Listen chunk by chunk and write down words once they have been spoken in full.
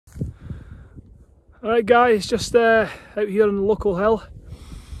Alright guys, just out here on the local hill.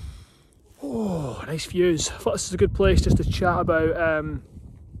 Oh, nice views. I thought this is a good place just to chat about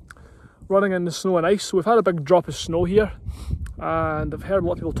running in the snow and ice. So we've had a big drop of snow here, and I've heard a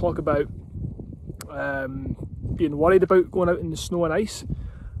lot of people talk about being worried about going out in the snow and ice.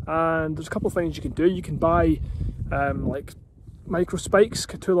 And there's a couple of things you can do. You can buy like microspikes.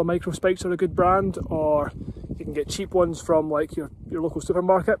 Catula microspikes are a good brand, or you can get cheap ones from like your local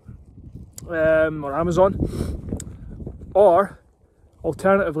supermarket or Amazon. Or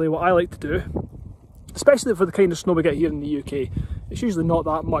alternatively, what I like to do, especially for the kind of snow we get here in the UK, it's usually not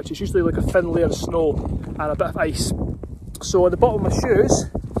that much. It's usually like a thin layer of snow and a bit of ice. So at the bottom of my shoes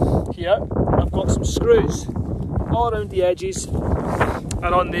here, I've got some screws all around the edges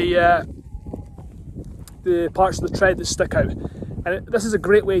and on the parts of the tread that stick out. And this is a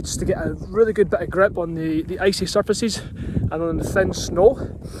great way just to get a really good bit of grip on the icy surfaces and on the thin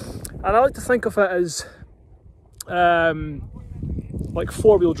snow. And I like to think of it as like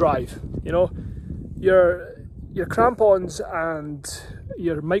four-wheel drive. You know, your crampons and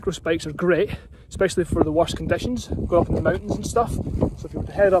your microspikes are great, especially for the worst conditions, going up in the mountains and stuff. So if you were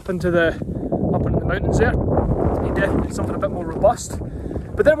to head up into the mountains there, you definitely need something a bit more robust.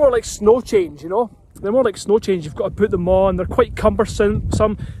 But they're more like snow chains, you know. They're more like snow chains. You've got to put them on. They're quite cumbersome.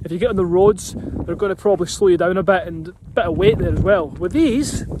 If you get on the roads, they're going to probably slow you down a bit, and a bit of weight there as well. With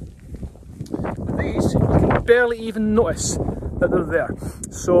these, you can barely even notice that they're there.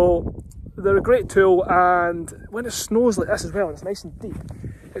 So they're a great tool, and when it snows like this as well, and it's nice and deep,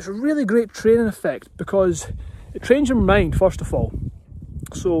 it's a really great training effect because it trains your mind first of all.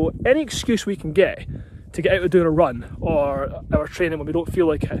 So any excuse we can get to get out and doing a run or our training when we don't feel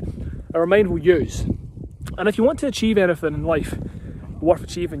like it, our mind will use. And if you want to achieve anything in life worth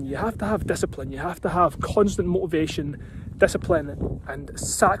achieving, you have to have discipline, you have to have constant motivation, discipline and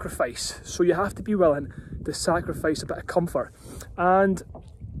sacrifice. So you have to be willing to sacrifice a bit of comfort. And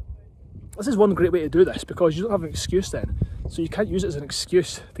this is one great way to do this because you don't have an excuse then. So you can't use it as an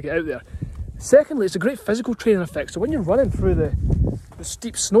excuse to get out there. Secondly, it's a great physical training effect. So when you're running through the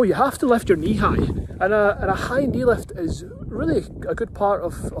steep snow, you have to lift your knee high. And a high knee lift is really a good part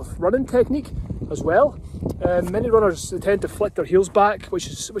of running technique as well. Many runners tend to flick their heels back, which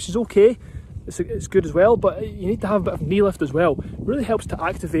is okay. It's good as well, but you need to have a bit of knee lift as well. It really helps to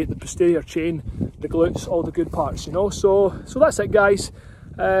activate the posterior chain, the glutes, all the good parts, you know. So that's it, guys.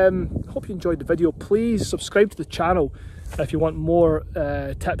 Hope you enjoyed the video. Please subscribe to the channel if you want more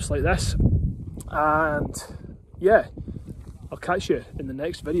tips like this. And yeah, I'll catch you in the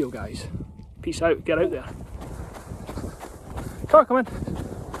next video, guys. Peace out. Get out there. Car coming.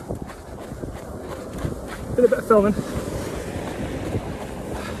 Did a bit of filming.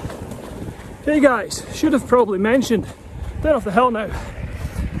 Hey guys, should have probably mentioned, down off the hill now,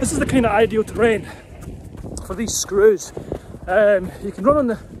 this is the kind of ideal terrain for these screws. You can run on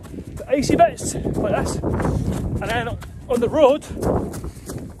the icy bits like this, and then on the road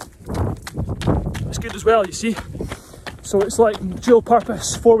it's good as well, you see. So it's like dual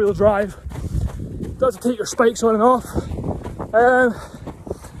purpose, four-wheel drive. Does take your spikes on and off.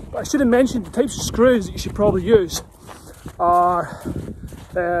 But I should have mentioned the types of screws that you should probably use are,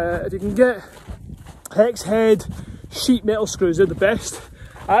 if you can get hex head sheet metal screws, they're the best.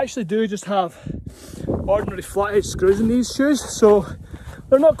 I actually do just have ordinary flathead screws in these shoes, so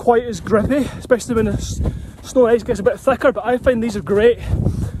they're not quite as grippy, especially when the snow and ice gets a bit thicker, but I find these are great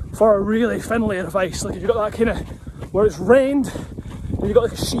for a really thin layer of ice. Like if you've got that kind of, where it's rained and you've got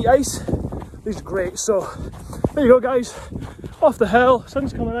like a sheet ice, these are great. So there you go, guys, off the hill,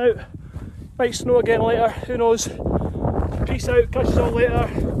 sun's coming out, might snow again later, who knows. Peace out, catch us all later.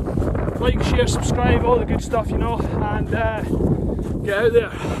 Like, share, subscribe, all the good stuff, you know, and get out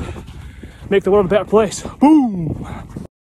there, make the world a better place. Boom!